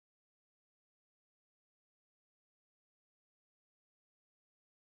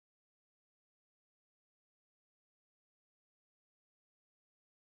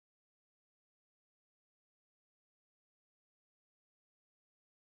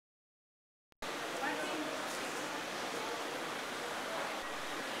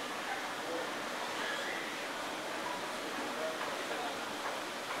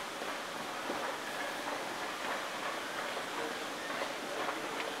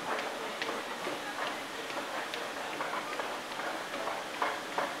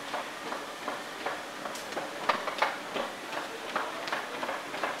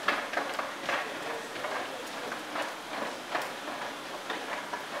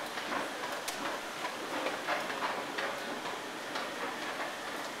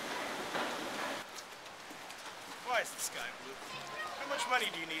Why is the sky blue? How much money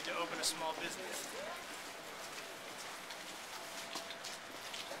do you need to open a small business?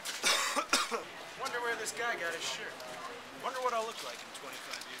 Wonder where this guy got his shirt. Wonder what I'll look like in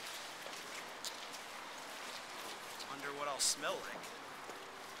 25 years. Wonder what I'll smell like.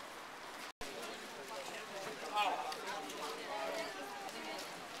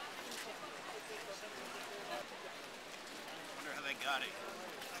 Wonder how they got it.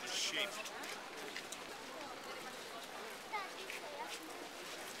 It's shaped.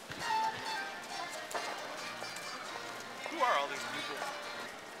 Who are all these people?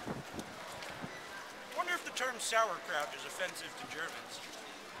 Wonder if the term sauerkraut is offensive to Germans.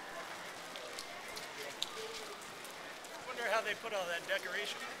 Wonder how they put all that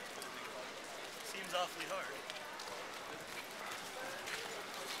decoration on the building. Seems awfully hard.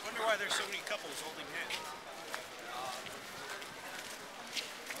 Wonder why there's so many couples holding hands.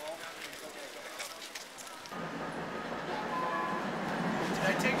 Did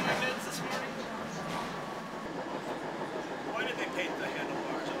I take my meds this morning? Why did they paint the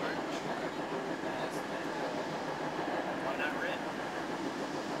handlebars orange? Why not red?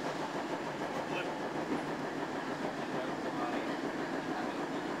 Or blue?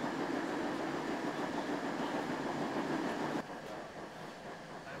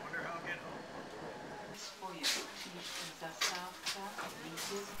 I wonder how I'll get home.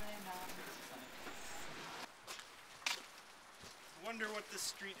 Wonder what this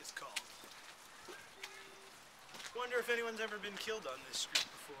street is called. Wonder if anyone's ever been killed on this street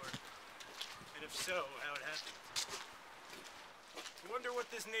before. And if so, how it happened. Wonder what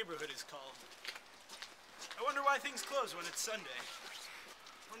this neighborhood is called. I wonder why things close when it's Sunday.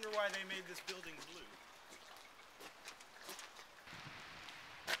 Wonder why they made this building blue.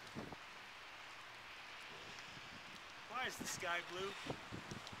 Why is the sky blue?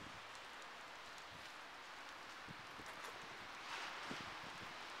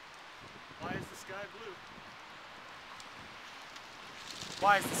 Why is the sky blue?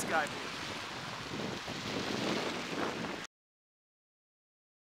 Why is the sky blue?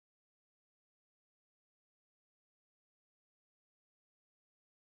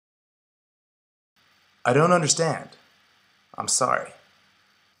 I don't understand. I'm sorry.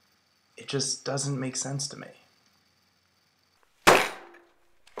 It just doesn't make sense to me.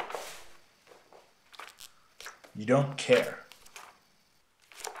 You don't care.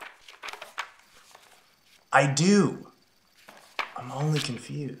 I do. I'm only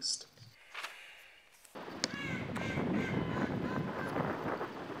confused.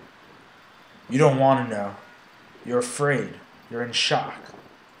 You don't want to know. You're afraid. You're in shock.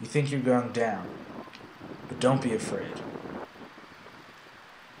 You think you're going down. But don't be afraid.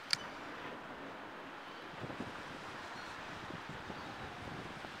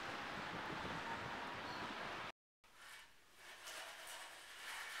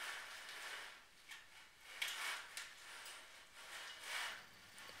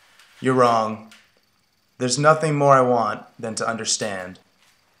 You're wrong. There's nothing more I want than to understand.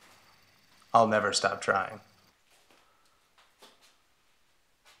 I'll never stop trying.